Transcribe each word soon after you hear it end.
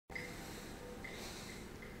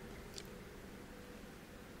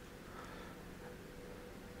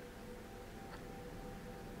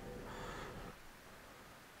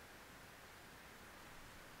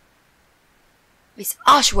Miss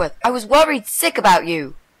Ashworth, I was worried sick about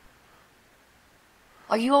you.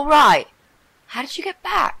 Are you alright? How did you get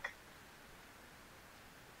back?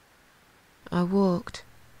 I walked.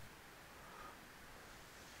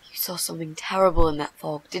 You saw something terrible in that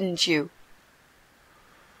fog, didn't you?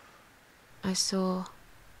 I saw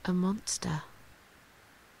a monster.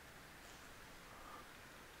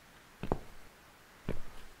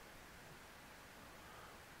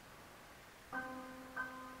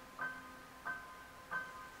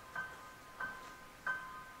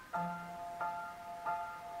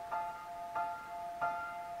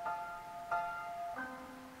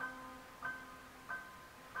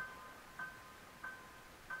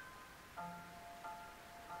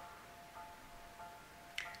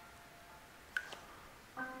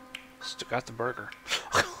 Still got the burger.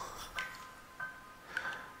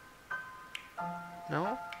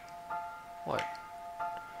 No? What?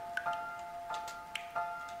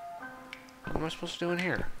 What am I supposed to do in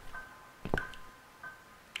here?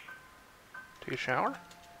 Take a shower?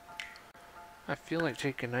 I feel like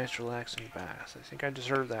taking a nice relaxing bath. I think I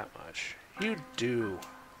deserve that much. You do.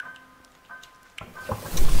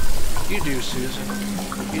 You do, Susan.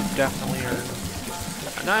 You definitely earned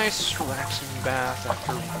a nice relaxing bath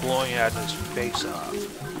after blowing Adam's face off.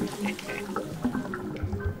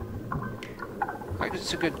 Like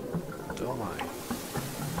it's a good... Oh my.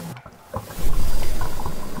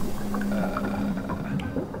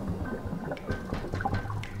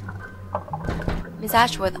 Miss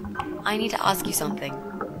Ashworth, I need to ask you something.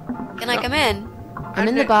 Can I come in? I'm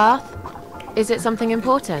in the bath. Is it something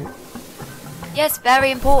important? Yes,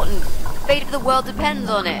 very important. The fate of the world depends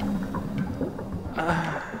on it.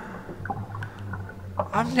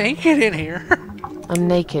 I'm naked in here. I'm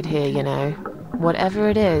naked here, you know. Whatever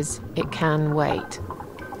it is, it can wait.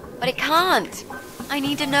 But it can't. I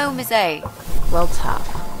need to know, Miss A. Well,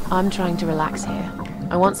 tough. I'm trying to relax here.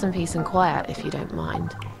 I want some peace and quiet, if you don't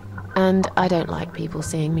mind. And I don't like people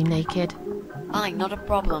seeing me naked. Fine, not a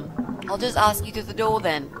problem. I'll just ask you through the door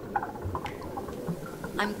then.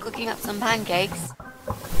 I'm cooking up some pancakes.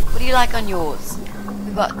 What do you like on yours?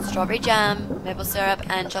 We've got strawberry jam, maple syrup,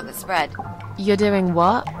 and chocolate spread. You're doing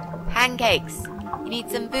what? Pancakes. You need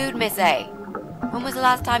some food, Miss A. When was the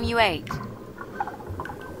last time you ate?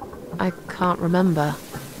 I can't remember.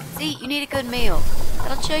 See, you need a good meal.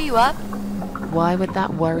 That'll cheer you up. Why would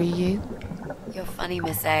that worry you? You're funny,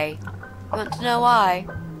 Miss A. You want to know why?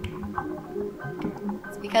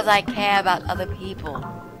 It's because I care about other people.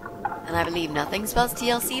 And I believe nothing spells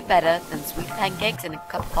TLC better than sweet pancakes and a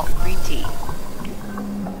cup of hot green tea.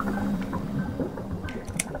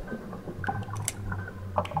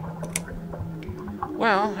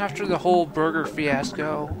 Well, after the whole burger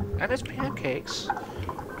fiasco, and its pancakes.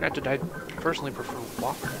 Granted, I personally prefer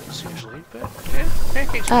waffles usually, but yeah,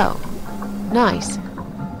 pancakes. Oh, nice.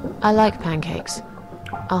 I like pancakes.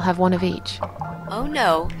 I'll have one of each. Oh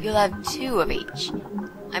no, you'll have 2 of each.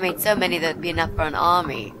 I made so many that'd be enough for an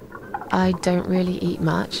army. I don't really eat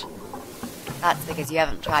much. That's because you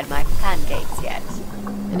haven't tried my pancakes yet.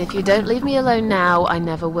 And if you don't leave me alone now, I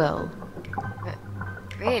never will.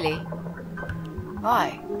 Really?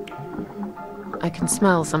 Why? I can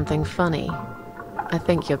smell something funny. I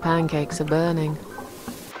think your pancakes are burning.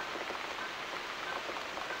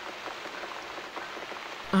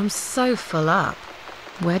 I'm so full up.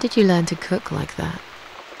 Where did you learn to cook like that?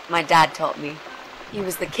 My dad taught me. He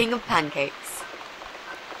was the king of pancakes.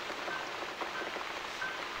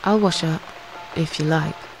 I'll wash up, if you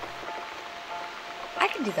like. I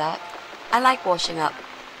can do that. I like washing up.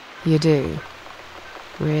 You do?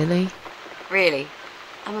 Really? Really.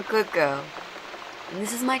 I'm a good girl. And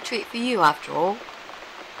this is my treat for you, after all.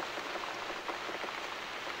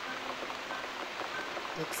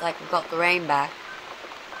 Looks like we've got the rain back.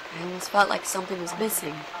 I almost felt like something was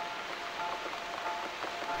missing.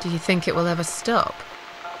 Do you think it will ever stop?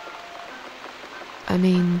 I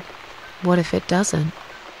mean, what if it doesn't?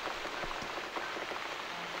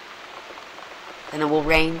 Then it will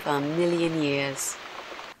rain for 1,000,000 years.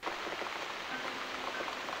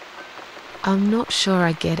 I'm not sure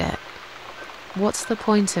I get it. What's the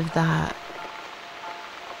point of that?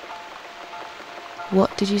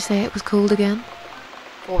 What did you say it was called again?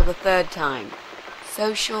 For the 3rd time.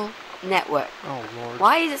 Social network. Oh, Lord.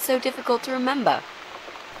 Why is it so difficult to remember?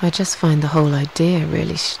 I just find the whole idea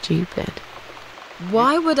really stupid.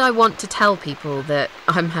 Why would I want to tell people that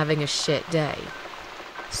I'm having a shit day?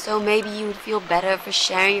 So maybe you would feel better for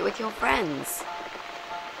sharing it with your friends.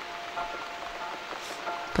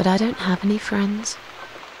 But I don't have any friends.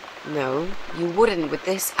 No, you wouldn't with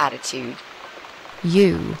this attitude.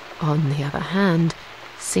 You, on the other hand,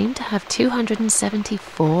 seem to have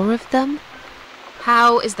 274 of them.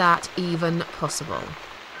 How is that even possible?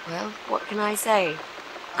 Well, what can I say?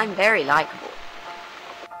 I'm very likable.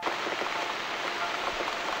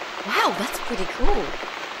 Wow, that's pretty cool.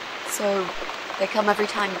 So, they come every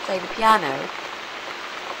time you play the piano?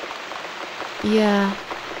 Yeah,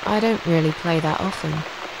 I don't really play that often.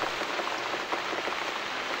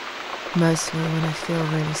 Mostly when I feel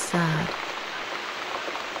really sad.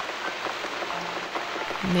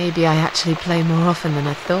 Maybe I actually play more often than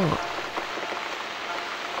I thought.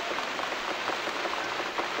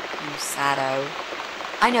 You saddo.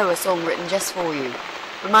 I know a song written just for you.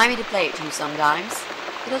 Remind me to play it to you sometimes.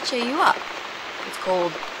 It'll cheer you up. It's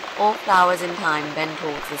called All Flowers in Time Bend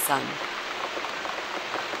Towards the Sun.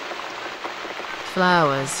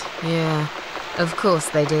 Flowers, yeah. Of course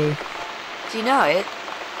they do. Do you know it?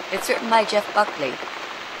 It's written by Jeff Buckley.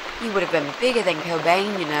 He would have been bigger than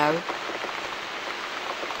Cobain, you know.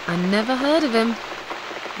 I never heard of him.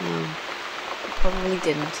 No, he probably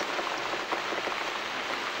didn't.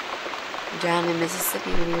 He drowned in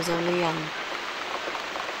Mississippi when he was only young.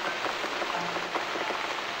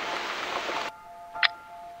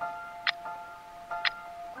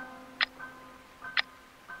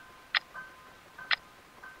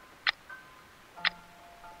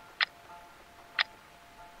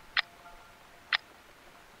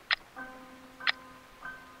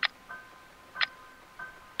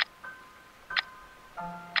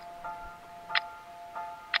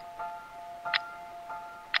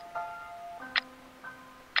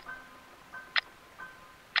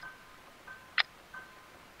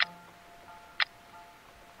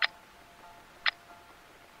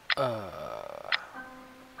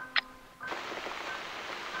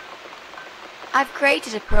 I've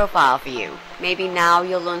created a profile for you. Maybe now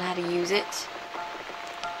you'll learn how to use it.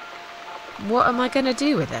 What am I going to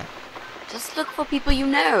do with it? Just look for people you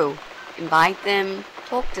know. Invite them,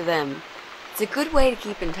 talk to them. It's a good way to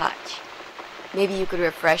keep in touch. Maybe you could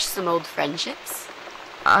refresh some old friendships?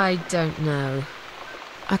 I don't know.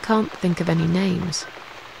 I can't think of any names.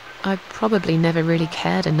 I probably never really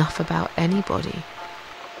cared enough about anybody.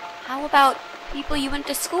 How about people you went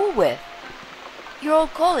to school with? Your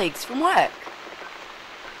old colleagues from work?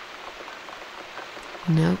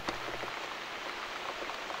 Nope.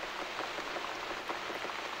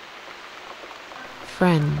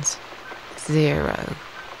 Friends. 0.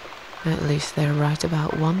 At least they're right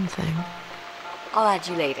about one thing. I'll add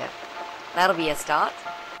you later. That'll be a start.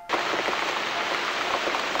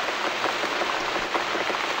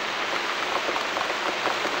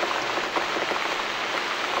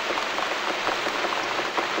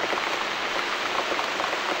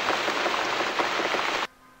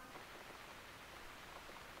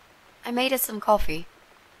 I made us some coffee.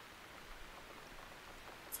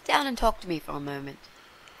 Sit down and talk to me for a moment.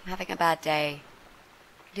 I'm having a bad day.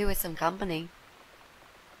 Could do with some company.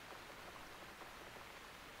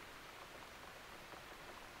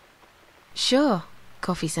 Sure.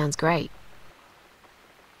 Coffee sounds great.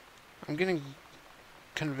 I'm getting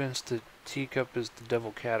convinced that Teacup is the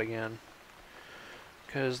devil cat again.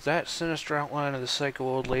 Because that sinister outline of the psycho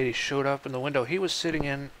old lady showed up in the window he was sitting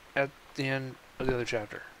in at the end of the other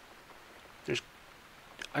chapter.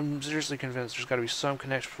 I'm seriously convinced there's got to be some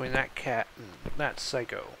connection between that cat and that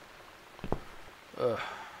psycho. Ugh.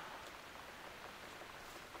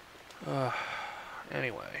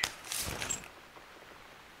 Anyway.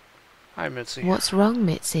 Hi, Mitzi. What's wrong,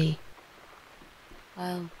 Mitzi?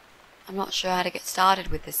 Well, I'm not sure how to get started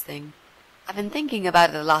with this thing. I've been thinking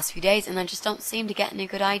about it the last few days and I just don't seem to get any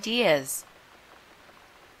good ideas.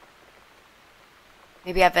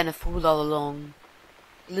 Maybe I've been a fool all along,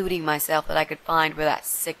 deluding myself that I could find where that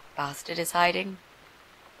sick bastard is hiding.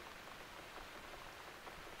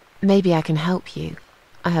 Maybe I can help you.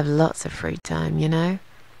 I have lots of free time, you know?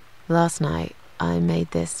 Last night, I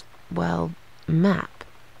made this, well, map.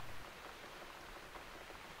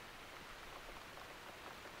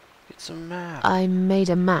 It's a map. I made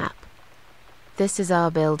a map. This is our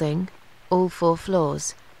building, all 4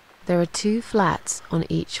 floors. There are 2 flats on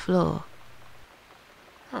each floor.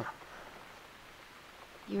 Huh.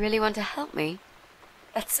 You really want to help me?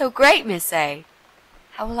 That's so great, Miss A.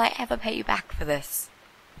 How will I ever pay you back for this?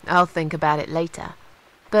 I'll think about it later.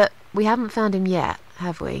 But we haven't found him yet,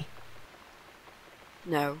 have we?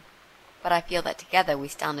 No, but I feel that together we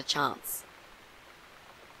stand a chance.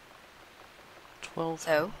 12.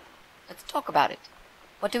 So, let's talk about it.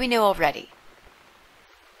 What do we know already?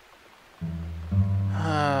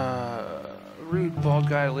 Rude bald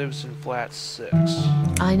guy lives in flat 6.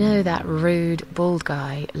 I know that rude, bald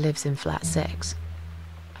guy lives in flat 6.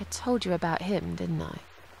 I told you about him, didn't I?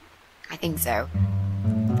 I think so.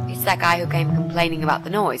 It's that guy who came complaining about the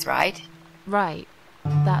noise, right? Right.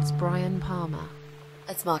 That's Brian Palmer.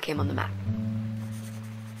 Let's mark him on the map.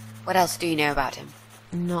 What else do you know about him?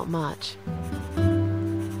 Not much.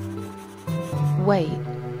 Wait.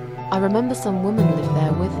 I remember some woman lived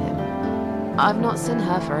there with him. I've not seen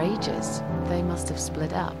her for ages. They must have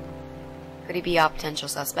split up. Could he be our potential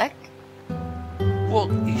suspect? Well,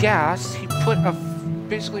 yes, he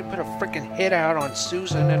basically put a freaking hit out on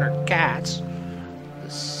Susan and her cats.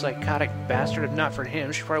 This psychotic bastard, if not for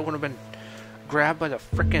him, she probably would have been grabbed by the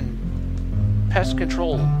freaking pest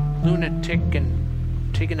control lunatic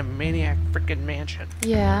and taken to maniac freaking mansion.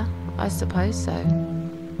 Yeah, I suppose so.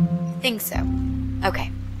 Think so.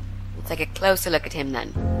 Okay. Let's take a closer look at him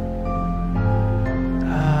then.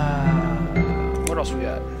 What else we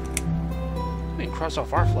got? We can cross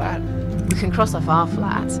off our flat. We can cross off our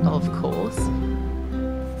flat, of course.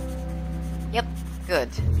 Yep, good.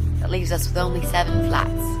 That leaves us with only 7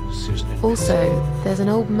 flats. Susan. Also, there's an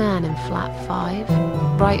old man in flat 5,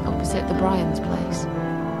 right opposite the Bryans' place.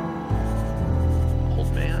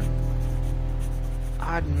 Old man?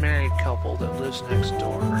 Odd married couple that lives next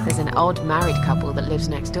door. There's an odd married couple that lives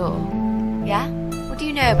next door. Yeah? What do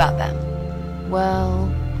you know about them?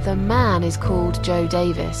 Well, the man is called Joe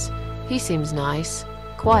Davis. He seems nice,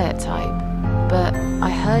 quiet type, but I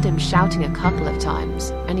heard him shouting a couple of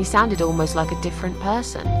times, and he sounded almost like a different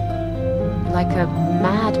person. Like a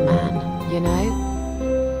madman, you know?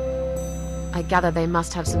 I gather they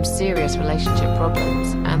must have some serious relationship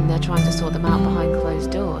problems, and they're trying to sort them out behind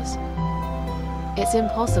closed doors. It's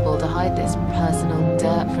impossible to hide this personal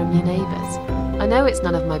dirt from your neighbours. I know it's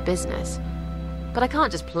none of my business, but I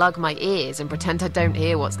can't just plug my ears and pretend I don't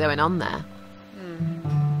hear what's going on there.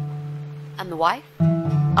 And the wife?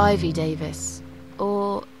 Ivy Davis.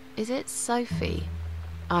 Or is it Sophie?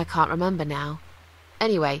 I can't remember now.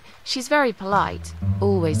 Anyway, she's very polite.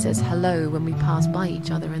 Always says hello when we pass by each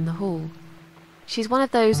other in the hall. She's one of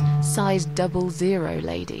those size 00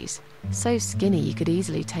 ladies. So skinny you could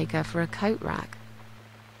easily take her for a coat rack.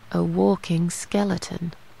 A walking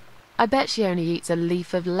skeleton. I bet she only eats a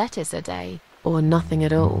leaf of lettuce a day, or nothing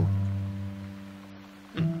at all.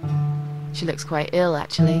 She looks quite ill,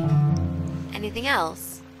 actually. Anything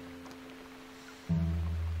else?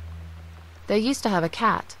 They used to have a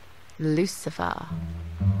cat, Lucifer.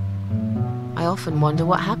 I often wonder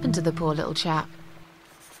what happened to the poor little chap.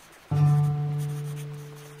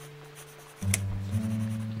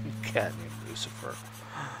 Cat named Lucifer.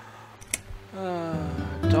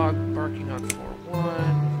 Dog barking on floor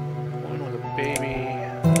 1. Woman with a baby.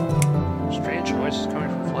 Strange noises coming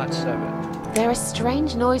from flat 7. There are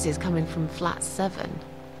strange noises coming from flat 7.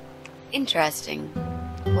 Interesting.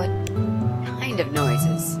 What kind of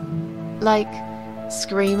noises? Like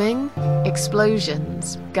screaming,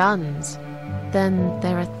 explosions, guns. Then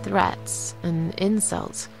there are threats and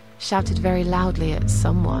insults shouted very loudly at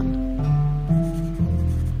someone.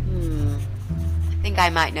 I think I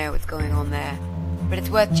might know what's going on there, but it's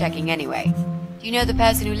worth checking anyway. Do you know the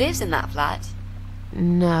person who lives in that flat?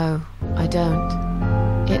 No, I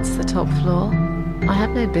don't. It's the top floor. I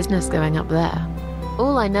have no business going up there.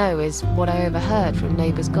 All I know is what I overheard from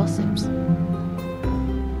neighbours' gossips.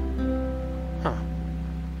 Huh.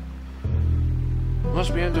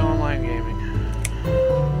 Must be into online gaming.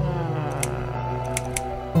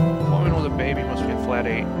 Woman with a baby must be in flat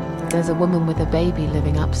 8. There's a woman with a baby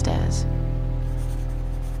living upstairs.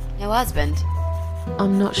 No husband?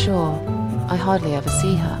 I'm not sure. I hardly ever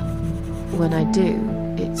see her. When I do,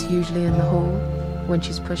 it's usually in the hall, when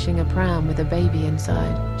she's pushing a pram with a baby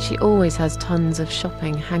inside. She always has tons of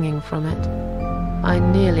shopping hanging from it. I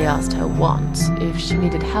nearly asked her once if she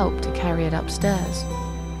needed help to carry it upstairs.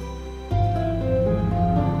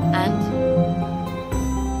 And?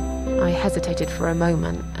 I hesitated for a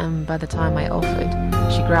moment, and by the time I offered,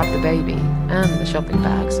 she grabbed the baby and the shopping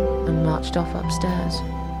bags and marched off upstairs.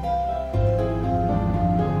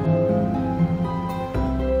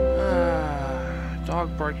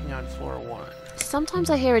 Dog barking on floor 1. Sometimes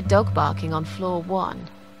I hear a dog barking on floor 1.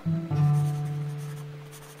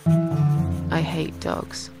 I hate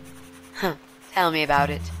dogs. Huh. Tell me about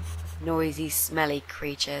it. Noisy, smelly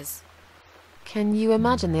creatures. Can you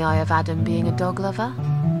imagine the Eye of Adam being a dog lover?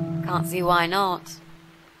 Can't see why not.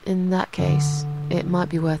 In that case, it might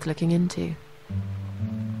be worth looking into.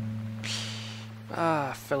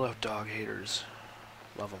 Fellow dog haters.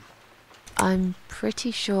 Love them. I'm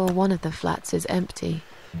pretty sure one of the flats is empty.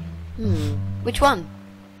 Which one?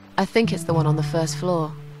 I think it's the one on the first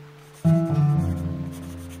floor.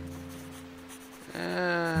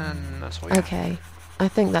 And that's what Okay, I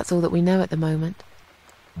think that's all that we know at the moment.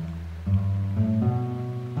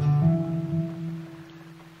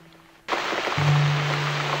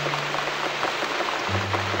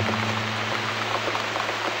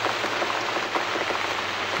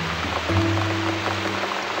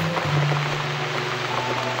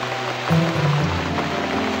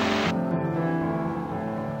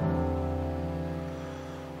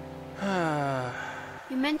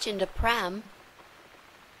 mentioned a pram.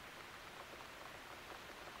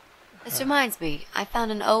 This reminds me, I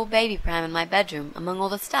found an old baby pram in my bedroom among all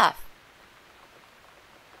the stuff.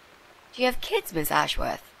 Do you have kids, Miss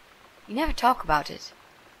Ashworth? You never talk about it.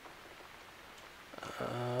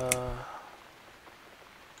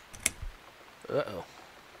 Uh-oh.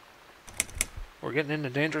 We're getting into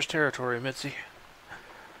dangerous territory, Mitzi.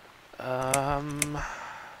 No.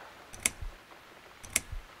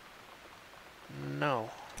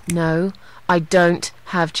 No, I don't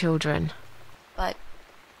have children. But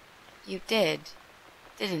you did,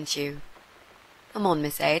 didn't you? Come on,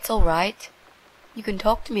 Miss A, it's all right. You can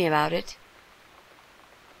talk to me about it.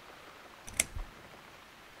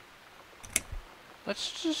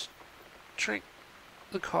 Let's just drink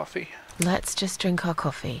the coffee. Let's just drink our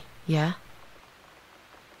coffee, yeah?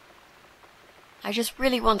 I just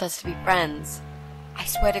really want us to be friends. I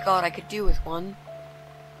swear to God I could do with one.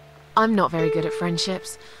 I'm not very good at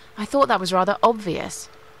friendships. I thought that was rather obvious.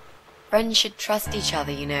 Friends should trust each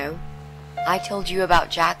other, you know. I told you about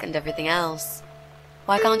Jack and everything else.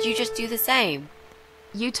 Why can't you just do the same?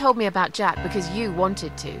 You told me about Jack because you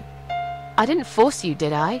wanted to. I didn't force you,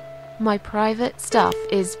 did I? My private stuff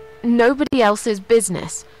is nobody else's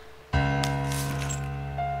business.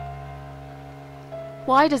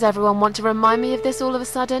 Why does everyone want to remind me of this all of a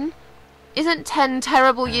sudden? Isn't 10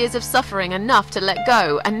 terrible years of suffering enough to let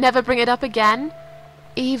go and never bring it up again?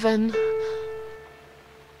 Even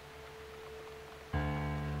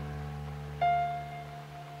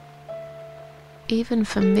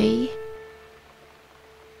for me?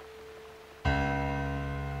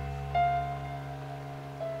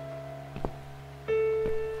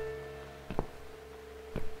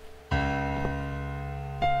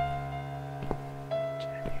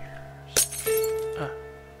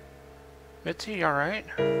 Mitzi, alright?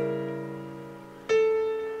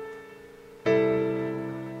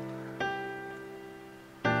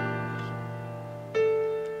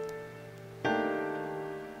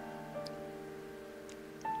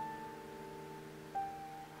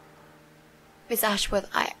 Miss Ashworth,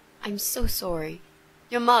 I'm so sorry.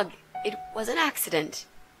 Your mug, it was an accident.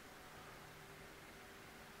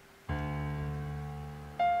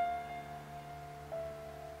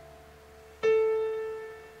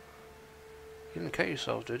 You didn't cut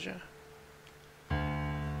yourself, did you?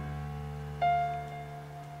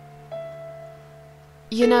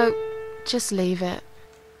 You know, just leave it.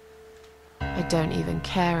 I don't even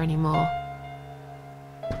care anymore.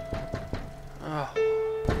 Oh.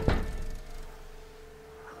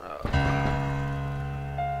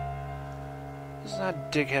 This is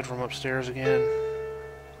that dickhead from upstairs again.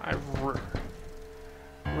 I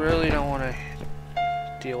really don't want to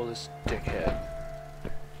deal with this dickhead.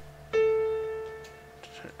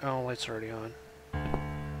 Oh, light's already on.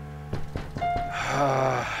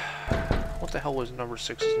 What the hell was number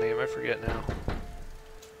 6's name? I forget now.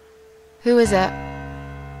 Who is it?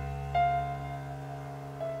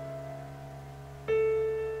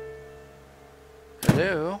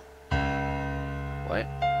 Hello? What?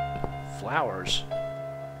 Flowers?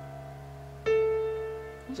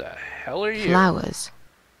 Who the hell are you? Flowers.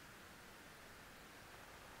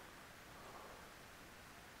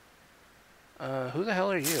 Who the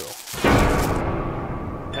hell are you?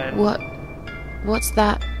 And What's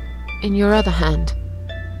that in your other hand?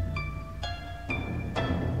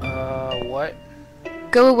 What?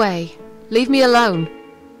 Go away. Leave me alone.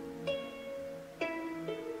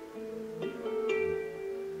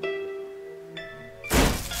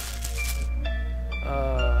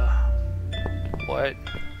 What?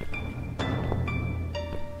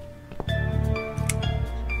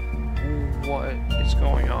 What is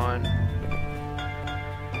going on?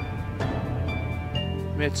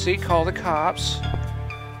 Mitzi, call the cops.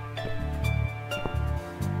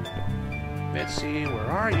 Mitzi, where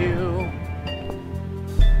are you?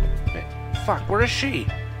 Fuck, where is she?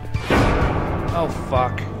 Oh,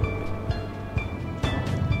 fuck.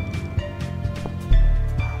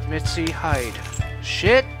 Mitzi, hide.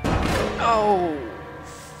 Shit! Oh,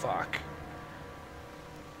 fuck.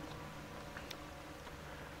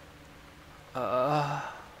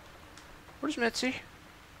 Where's Mitzi?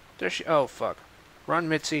 There she... Oh, fuck. Run,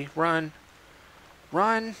 Mitzi, run.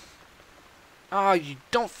 Run! Oh, you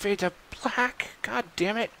don't fade to black. God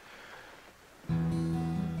damn it.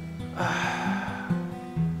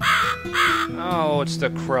 Oh, it's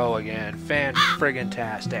the crow again.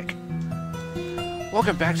 Fan-friggin-tastic.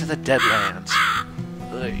 Welcome back to the Deadlands.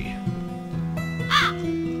 Ugh.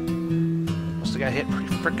 Must have got hit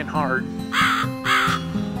pretty frickin' hard.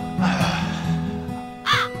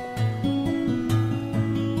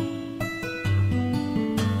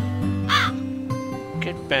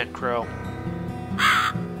 It bent, Crow.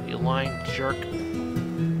 You lying jerk.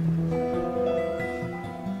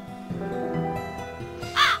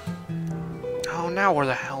 Oh, now where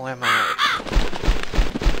the hell am I?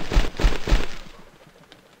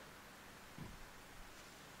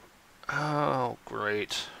 Oh,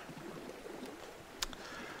 great.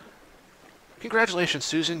 Congratulations,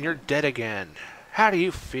 Susan, you're dead again. How do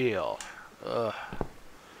you feel? Ugh.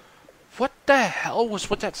 What the hell was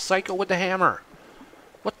with that psycho with the hammer?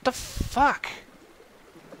 What the fuck?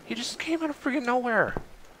 He just came out of friggin' nowhere.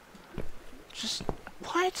 Just,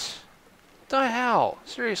 what? The hell?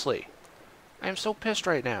 Seriously. I am so pissed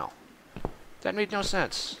right now. That made no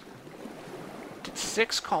sense. Did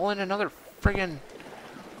Six call in another friggin'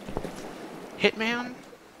 hitman?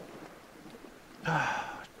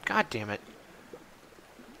 God damn it.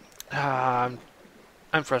 I'm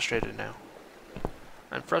frustrated now.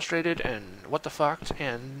 I'm frustrated and what the fuck,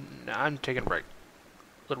 and I'm taking a break.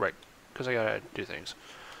 A little break, because I gotta do things.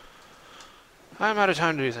 I'm out of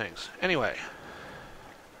time to do things. Anyway.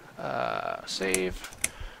 Save.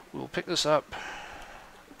 We'll pick this up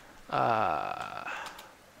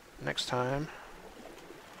next time.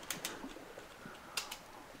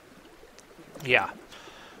 Yeah.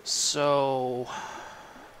 So,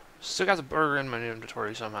 still got the burger in my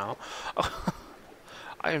inventory somehow.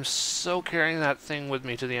 I am so carrying that thing with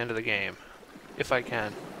me to the end of the game. If I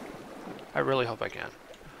can. I really hope I can.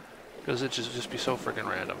 Because it just be so freaking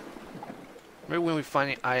random. Maybe when we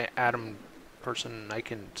find the Adam person, I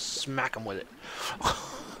can smack him with it.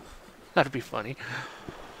 That'd be funny.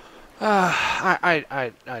 I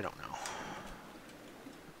don't know.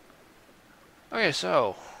 Okay,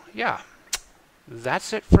 so, yeah.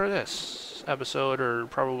 That's it for this episode, or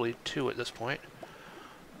probably 2 at this point.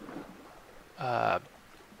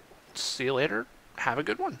 See you later. Have a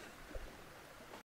good one.